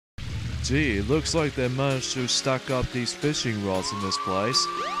Gee, it looks like they managed to stack up these fishing rods in this place,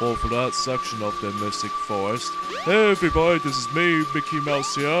 or for that section of the Mystic Forest. Hey everybody, this is me, Mickey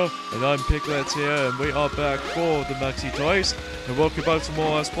Mouse here, and I'm Piglet here, and we are back for the Maxi Toys, and welcome back to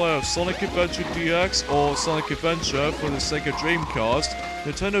more Let's Play of Sonic Adventure DX, or Sonic Adventure for the Sega Dreamcast,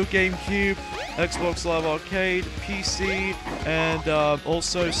 Nintendo GameCube, Xbox Live Arcade, PC, and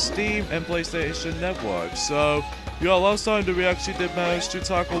also Steam and PlayStation Network. So, yeah, last time that we actually did manage to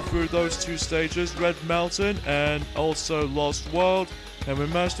tackle through those two stages, Red Mountain and also Lost World, and we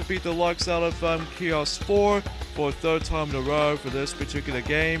managed to beat the likes out of Chaos 4 for a third time in a row for this particular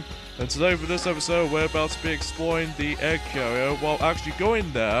game. And today for this episode, we're about to be exploring the egg carrier. While actually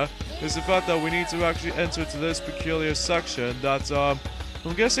going there is the fact that we need to actually enter to this peculiar section that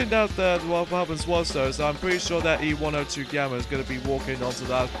I'm guessing that what happens was though is I'm pretty sure that E102 Gamma is going to be walking onto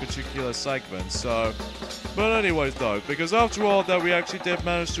that particular segment. So, but anyways though, because after all that we actually did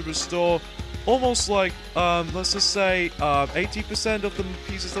manage to restore almost like let's just say 80% of the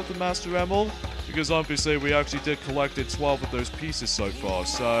pieces of the Master Emerald, because obviously we actually did collected 12 of those pieces so far.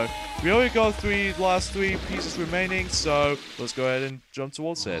 So we only got last three pieces remaining. So let's go ahead and jump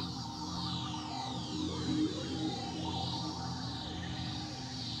towards it.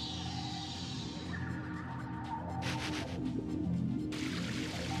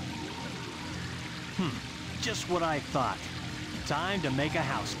 Just what I thought. Time to make a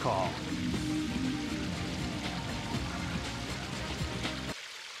house call.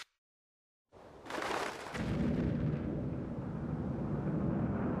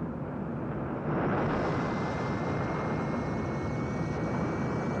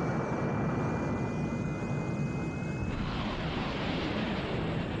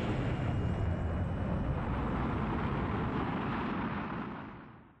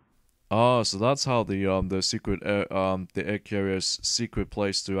 Ah, so that's how the secret the egg carrier's secret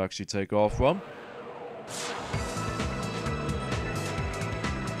place to actually take off from.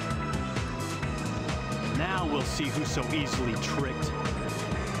 Now we'll see who's so easily tricked.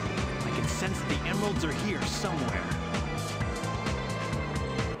 I can sense the emeralds are here somewhere.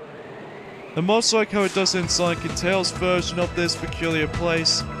 And much like how it does in Sonic and Tails version of this peculiar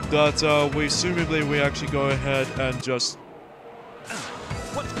place, that we assumably we actually go ahead and just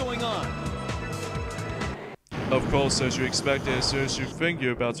What's going on? of course, as you expected, as soon as you think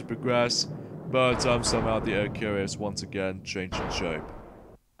you're about to progress, but somehow the egg carrier is once again changing shape.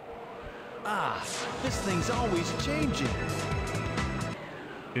 Ah, this thing's always changing.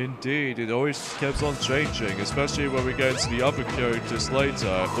 Indeed, it always keeps on changing, especially when we get into the other characters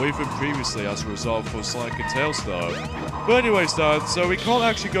later, or even previously as a result for Sonic and Tails though. But anyways though, so we can't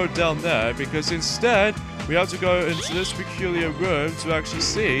actually go down there, because instead, we have to go into this peculiar room to actually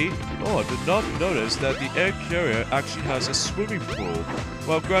see. Oh, I did not notice that the egg carrier actually has a swimming pool.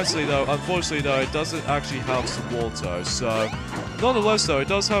 Well, granted though, unfortunately though, it doesn't actually have some water, so nonetheless though, it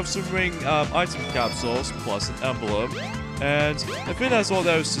does have some ring item capsules, plus an emblem. And I think that's all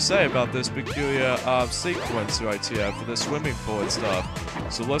there is to say about this peculiar sequence right here for the swimming pool and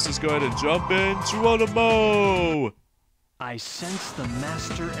stuff. So let's just go ahead and jump in Geronimo! I sense the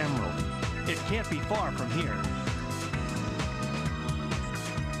Master Emerald. It can't be far from here.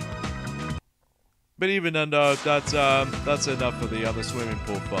 But even then though, that's enough for the swimming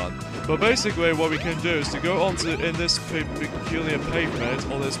pool fun. But basically what we can do is to go onto in this peculiar pavement,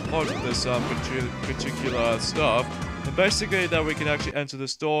 or this part of this particular stuff, and basically that we can actually enter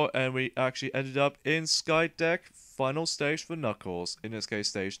this door, and we actually ended up in Sky Deck final stage for Knuckles, in this case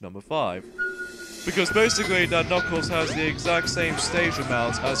stage number 5. Because basically that Knuckles has the exact same stage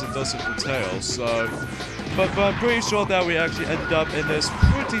amount as it does for Tails, so... But I'm pretty sure that we actually ended up in this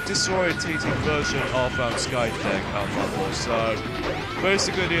pretty disorientating version of Sky Deck level, so...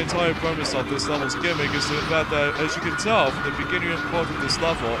 Basically the entire premise of this level's gimmick is the fact that, as you can tell from the beginning part of this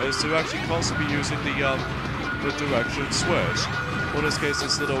level, is to actually constantly be using the direction switch. Or in this case,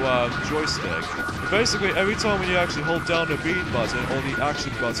 this little joystick. Basically, every time when you actually hold down the B button, or the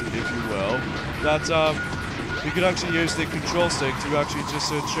action button, if you will, that you can actually use the control stick to actually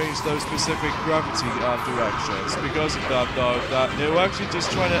just change those specific gravity directions. Because of that, though, that it will actually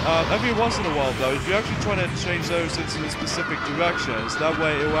just try to, every once in a while, though, if you're actually trying to change those into the specific directions, that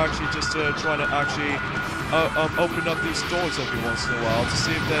way it will actually just try to actually open up these doors every once in a while to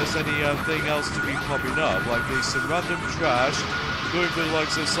see if there's anything else to be popping up, like some random trash, going for like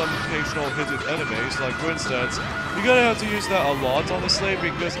some occasional hidden enemies. Like for instance, you're gonna have to use that a lot, honestly,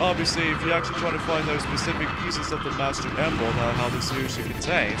 because obviously if you're actually trying to find those specific pieces of the Master Emerald, how this usually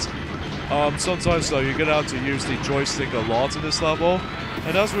contains, sometimes though you're gonna have to use the joystick a lot in this level.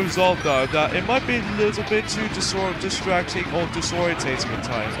 And as a result though, that it might be a little bit too distracting or disorientating at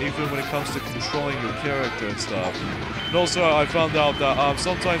times, even when it comes to controlling your character and stuff. And also I found out that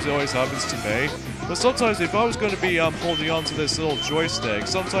sometimes it always happens to me, but sometimes if I was going to be holding on to this little joystick,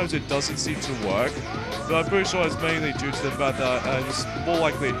 sometimes it doesn't seem to work. But I'm pretty sure it's mainly due to the fact that it's more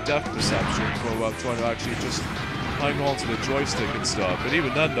likely a depth perception for trying to actually just hang on to the joystick and stuff. But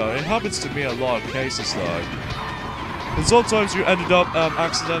even then though, it happens to me in a lot of cases though. And sometimes you ended up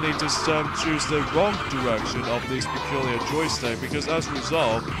accidentally just choose the wrong direction of this peculiar joystick, because as a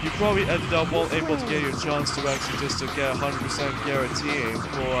result, you probably ended up well able to get your chance to actually just to get 100% guaranteeing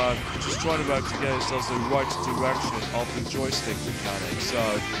for just trying to actually get yourselves the right direction of the joystick mechanic. So,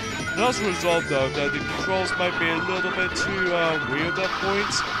 and as a result though, the controls might be a little bit too weird at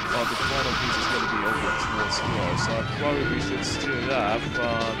points. The final piece is going to be over towards here, so probably we should steer that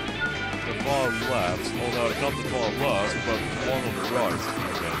from the far left, although not the far left, but one on the right,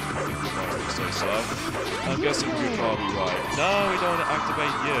 if I would say so. I'm guessing you're probably right. No, we don't want to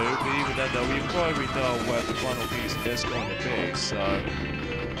activate you, but even then though, we probably know where the final piece is going to be, so...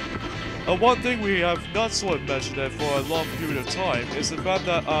 one thing we have not sort of mentioned there for a long period of time is the fact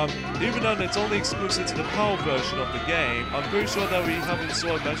that even though it's only exclusive to the PAL version of the game, I'm pretty sure that we haven't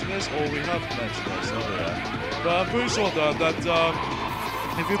sort of mentioned this, or we have mentioned this earlier. But I'm pretty sure though that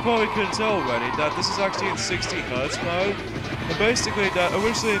if you probably couldn't tell already, that this is actually in 60Hz mode. And basically that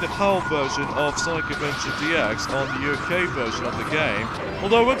originally the PAL version of Sonic Adventure DX on the UK version of the game,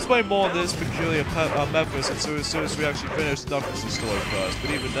 although we'll explain more on this peculiar methods as soon as we actually finish Knuckles' story first,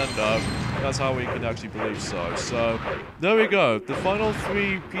 but even then though, that's how we can actually believe so. So, there we go, the final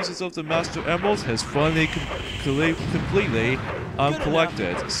 3 pieces of the Master Emerald has finally completely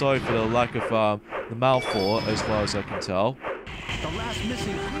collected. Sorry for the lack of the mouthful as far as I can tell. The last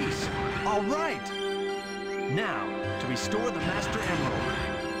missing piece. All right. Now, to restore the Master Emerald.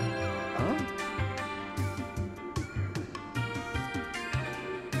 Huh?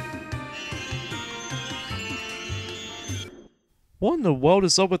 What in the world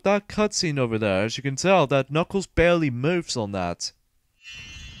is up with that cutscene over there? As you can tell, that Knuckles barely moves on that.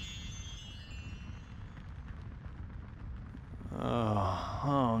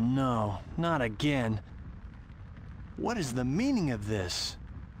 Oh no, not again. What is the meaning of this?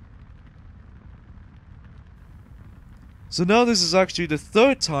 So now this is actually the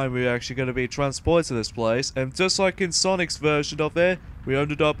 3rd time we're actually going to be transported to this place, and just like in Sonic's version of it, we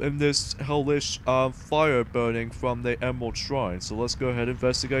ended up in this hellish fire burning from the Emerald Shrine. So let's go ahead and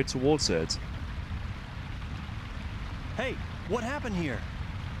investigate towards it. Hey, what happened here?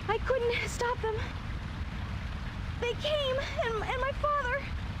 I couldn't stop them. They came, and my father...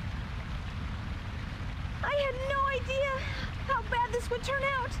 I had no idea how bad this would turn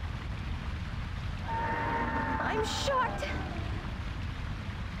out. I'm shocked.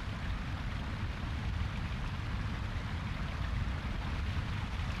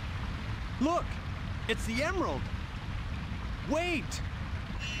 Look! It's the Emerald! Wait!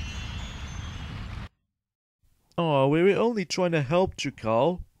 Oh, we were only trying to help you,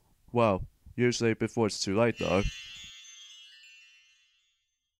 Carl. Well, usually before it's too late though.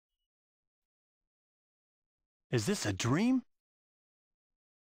 Is this a dream?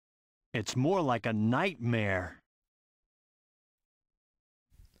 It's more like a nightmare.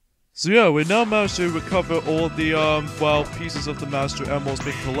 So yeah, we now managed to recover all the, well, pieces of the Master Emeralds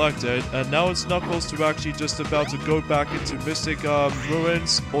being collected, and now it's Knuckles to actually just about to go back into Mystic,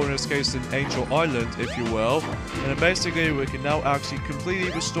 Ruins, or in this case, in Angel Island, if you will. And then basically, we can now actually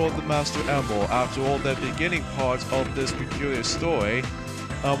completely restore the Master Emerald after all the beginning parts of this peculiar story.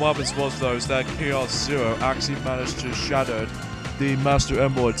 What happens was, though, is that Chaos Zero actually managed to shatter the Master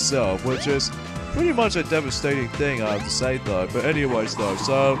Emerald itself, which is pretty much a devastating thing, I have to say, though. But anyways, though,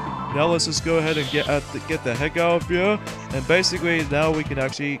 so now let's just go ahead and get the heck out of here. And basically, now we can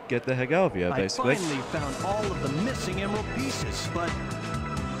actually get the heck out of here, basically. I finally found all of the missing emerald pieces, but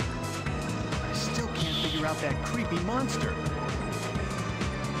I still can't figure out that creepy monster.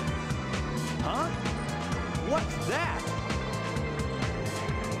 Huh? What's that?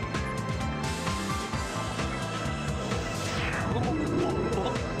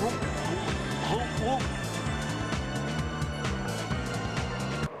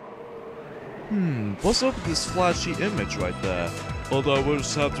 What's up with this flashy image right there? Although we'll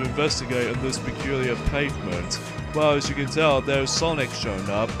just have to investigate on this peculiar pavement. Well, as you can tell, there's Sonic showing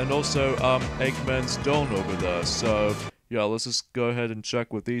up, and also, Eggman's Dawn over there, so... yeah, let's just go ahead and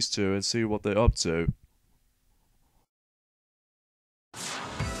check with these two and see what they're up to.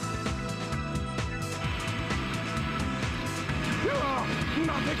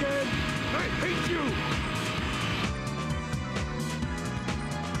 Not again! I hate you!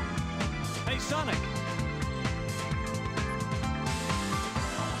 Hey, Sonic!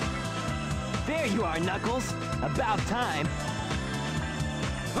 There you are, Knuckles. About time.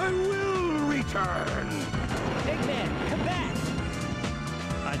 I will return! Eggman, come back!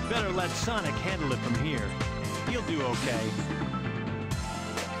 I'd better let Sonic handle it from here. He'll do okay.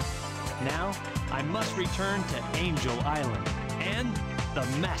 Now, I must return to Angel Island and the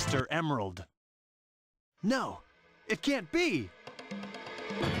Master Emerald. No, it can't be!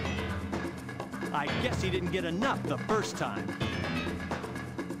 I guess he didn't get enough the first time.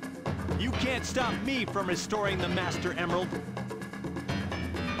 You can't stop me from restoring the Master Emerald.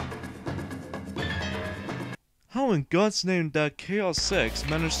 How in God's name that Chaos 6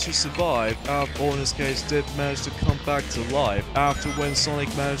 managed to survive, or in this case did manage to come back to life after when Sonic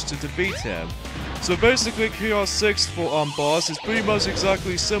managed to defeat him? So basically Chaos 6 for boss is pretty much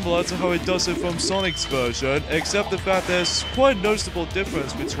exactly similar to how it does it from Sonic's version, except the fact there's quite a noticeable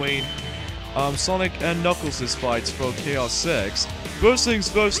difference between Sonic and Knuckles' fights for Chaos 6. First things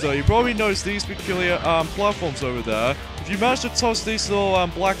first though, you probably noticed these peculiar platforms over there. If you manage to toss these little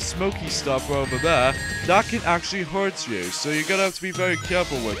black smoky stuff over there, that can actually hurt you, so you're gonna have to be very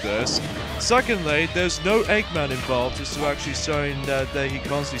careful with this. Secondly, there's no Eggman involved, just to actually showing that he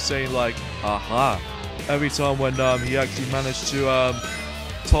constantly saying like, aha, every time when he actually managed to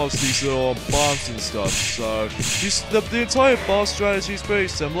toss these little bombs and stuff. So the entire boss strategy is pretty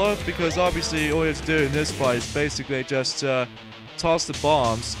similar, because obviously all you have to do in this fight is basically just toss the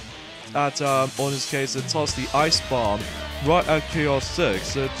bombs at, or in this case, toss the ice bomb right at Chaos 6.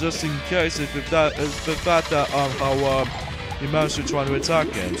 So just in case if the fact that how you managed to try to attack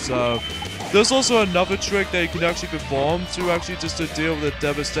him. So there's also another trick that you can actually perform to actually just to deal with the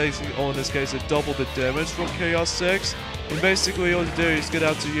devastation, or in this case, to double the damage from Chaos 6. And basically all you do is get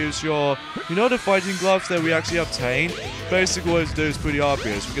out to use your, you know, the fighting gloves that we actually obtained? Basically what you do is pretty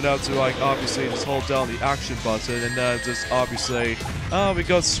obvious. We get out to like obviously just hold down the action button, and then just obviously, we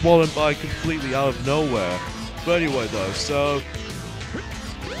got swollen by completely out of nowhere. But anyway though, so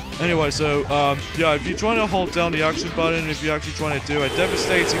yeah, if you're trying to hold down the action button, if you're actually trying to do a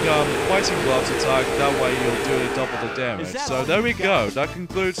devastating fighting gloves attack, that way you'll do it double the damage. So there we go, that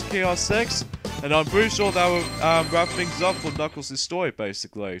concludes Chaos 6, and I'm pretty sure that will wrap things up for Knuckles' story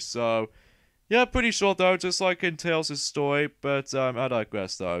basically. So yeah, pretty short though, just like in Tails' story, but I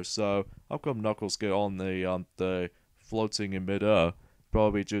digress though. So how come Knuckles get on the floating in mid-air?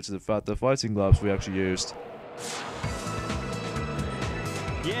 Probably due to the fact the fighting gloves we actually used.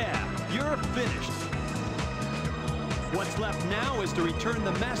 Yeah, you're finished. What's left now is to return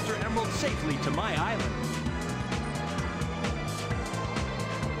the Master Emerald safely to my island.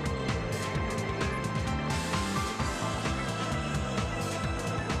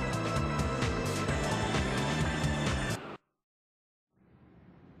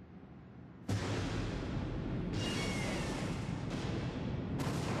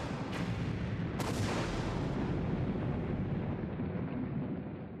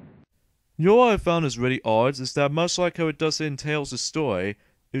 You know what I found is really odd is that much like how it does in Tails' story,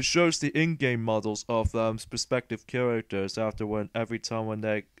 it shows the in-game models of prospective characters every time when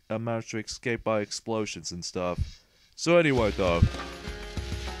they manage to escape by explosions and stuff. So anyway though.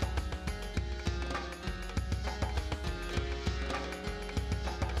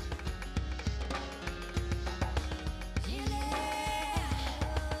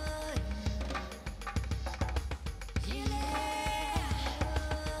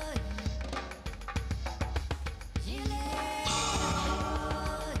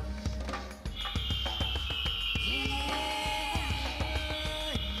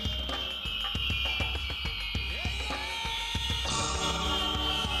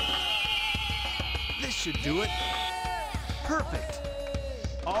 This should do it. Perfect.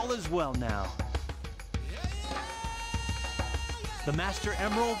 All is well now. The Master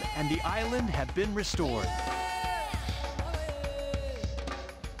Emerald and the island have been restored.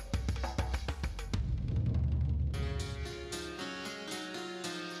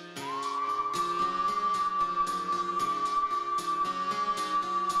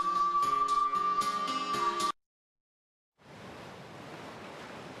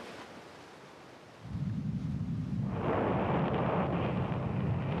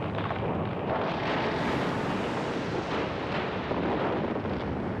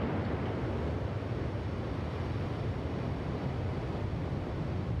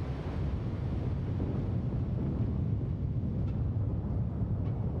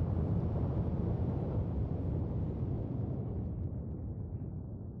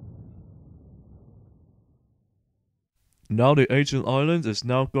 Now the ancient island is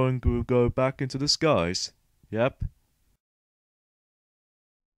now going to go back into the skies. Yep.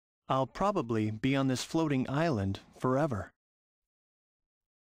 I'll probably be on this floating island forever.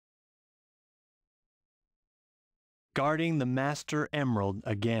 Guarding the Master Emerald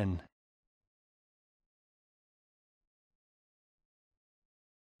again.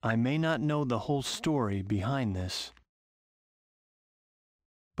 I may not know the whole story behind this,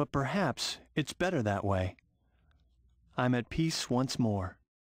 but perhaps it's better that way. I'm at peace once more.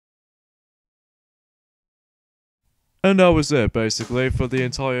 And that was it, basically, for the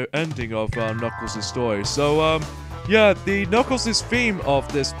entire ending of Knuckles' story. So, yeah, the Knuckles' theme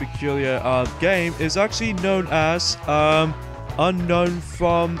of this peculiar game is actually known as Unknown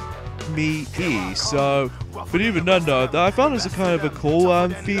From Me E. So, but even then though, I found this a kind of a cool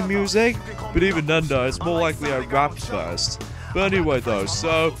theme music, but even then though, it's more likely a rap fest. But anyway though,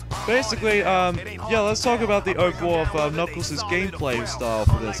 so basically, yeah, let's talk about the overall of Knuckles' gameplay style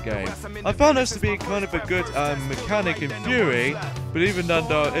for this game. I found this to be kind of a good mechanic in theory, but even then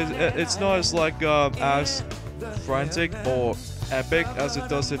though, it's not as like as frantic or epic as it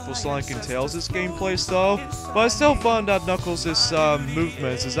does it for Sonic and Tails' gameplay style, but I still find that Knuckles'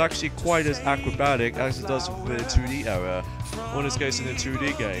 movements is actually quite as acrobatic as it does with the 2D era, or in this case in the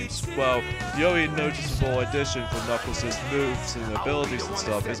 2D games. Well, the only noticeable addition for Knuckles' moves and abilities and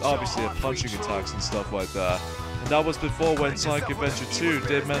stuff is obviously the punching attacks and stuff like that, and that was before when Sonic Adventure 2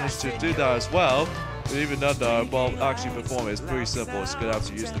 did manage to do that as well. But even then though, well, actually performing it's pretty simple. It's gonna have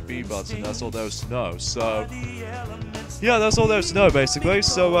to use the B button, that's all there is to know. So yeah, that's all there is to know basically.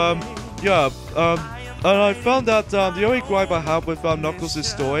 So yeah, and I found that the only gripe I have with Knuckles'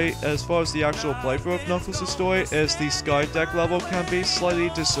 story, as far as the actual playthrough of Knuckles' story, is the sky deck level can be slightly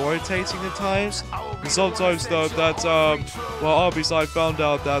disorientating at times. And sometimes though that, well obviously I found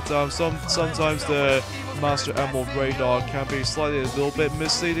out that sometimes the Master Emerald radar can be slightly a little bit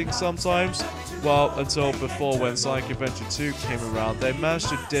misleading sometimes. Well, until before when Sonic Adventure 2 came around, they managed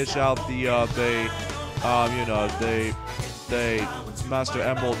to dish out the you know, the Master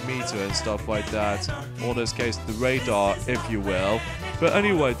Emerald meter and stuff like that, or in this case the radar, if you will. But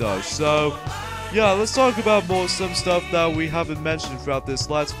anyway though, so yeah, let's talk about some stuff that we haven't mentioned throughout this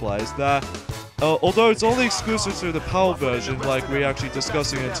Let's Play, is that although it's only exclusive to the PAL version, like we're actually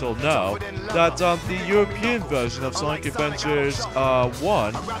discussing until now, that the European version of Sonic Adventures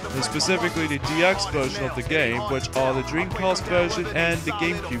 1, and specifically the DX version of the game, which are the Dreamcast version and the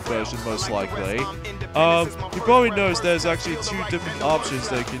GameCube version most likely, you probably noticed there's actually two different options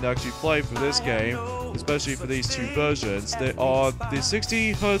that you can actually play for this game, especially for these two versions. There are the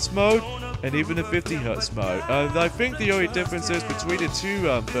 60Hz mode and even the 50Hz mode. And I think the only difference is between the two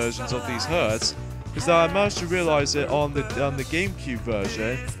versions of these hertz is that I managed to realize it on the GameCube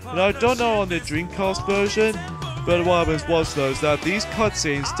version, and I don't know on the Dreamcast version. But what happens was though is that these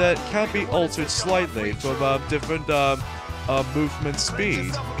cutscenes that can be altered slightly from different movement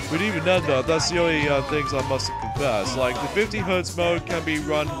speed. But even then though, that's the only things I must confess. Like the 50Hz mode can be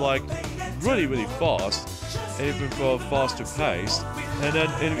run like really fast, even for a faster pace. And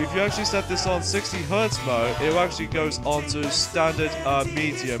then if you actually set this on 60Hz mode, it actually goes on to standard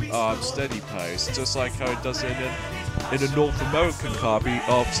medium steady pace, just like how it does in a North American copy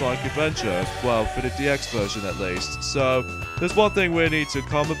of Sonic Adventure, well, for the DX version at least. So there's one thing we need to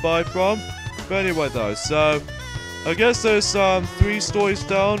comment by from. But anyway though, so I guess there's 3 stories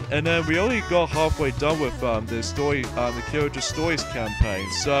down, and then we only got halfway done with the story, the Kyoto Stories campaign.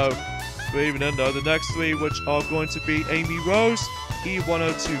 So, but even then though, the next 3, which are going to be Amy Rose,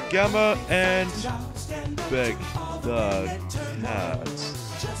 E102 Gamma, and Big the Cat.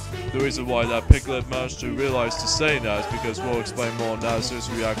 The reason why that Piglet managed to realize to say that is because we'll explain more on that as soon as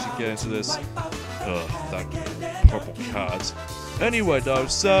we actually get into this. That purple cat. Anyway though,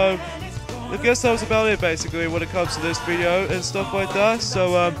 so I guess that was about it basically when it comes to this video and stuff like that.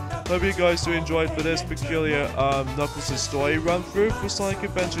 So hope you guys do enjoy for this peculiar Knuckles' story run through for Sonic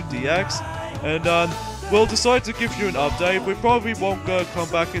Adventure DX. And we'll decide to give you an update. We probably won't come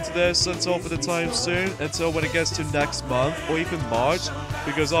back into this until for the time soon, until when it gets to next month or even March,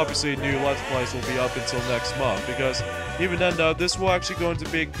 because obviously new Let's Plays will be up until next month, because even then though, this will actually going to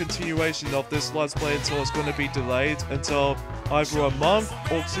be a continuation of this Let's Play until it's going to be delayed until either a month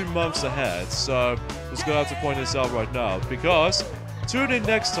or 2 months ahead. So I'm just going to have to point this out right now, because tune in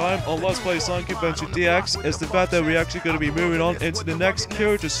next time on Let's Play Sonic Adventure DX is the fact that we're actually going to be moving on into the next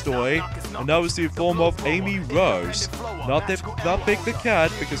character story, and that was the form of Amy Rose. Not Big the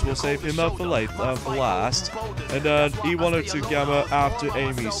Cat, because we'll save him up for last, and then E102 Gamma after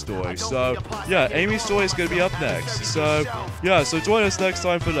Amy's story. So yeah, Amy's story is going to be up next. So yeah, so join us next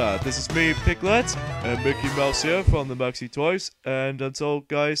time for that. This is me, Piglet, and Mickey Mouse here from the Maxi Toys, and until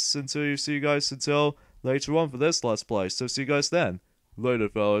see you guys until later on for this Let's Play. So see you guys then. Later,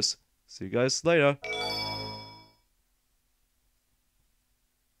 fellas. See you guys later.